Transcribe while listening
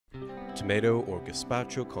tomato or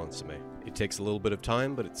gazpacho consomme. It takes a little bit of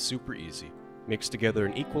time, but it's super easy. Mix together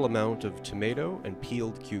an equal amount of tomato and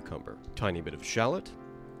peeled cucumber, tiny bit of shallot,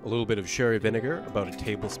 a little bit of sherry vinegar, about a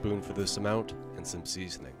tablespoon for this amount, and some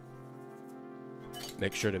seasoning.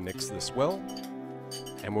 Make sure to mix this well,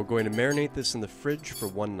 and we're going to marinate this in the fridge for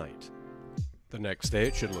one night. The next day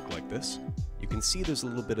it should look like this. You can see there's a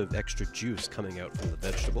little bit of extra juice coming out from the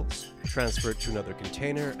vegetables. Transfer it to another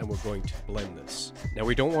container and we're going to blend this. Now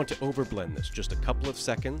we don't want to over blend this, just a couple of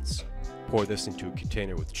seconds. Pour this into a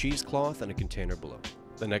container with cheesecloth and a container below.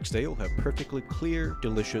 The next day you'll have perfectly clear,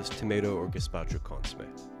 delicious tomato or gazpacho consomme.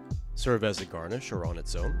 Serve as a garnish or on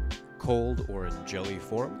its own, cold or in jelly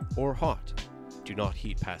form, or hot. Do not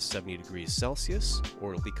heat past 70 degrees Celsius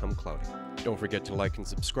or it'll become cloudy. Don't forget to like and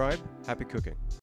subscribe. Happy cooking!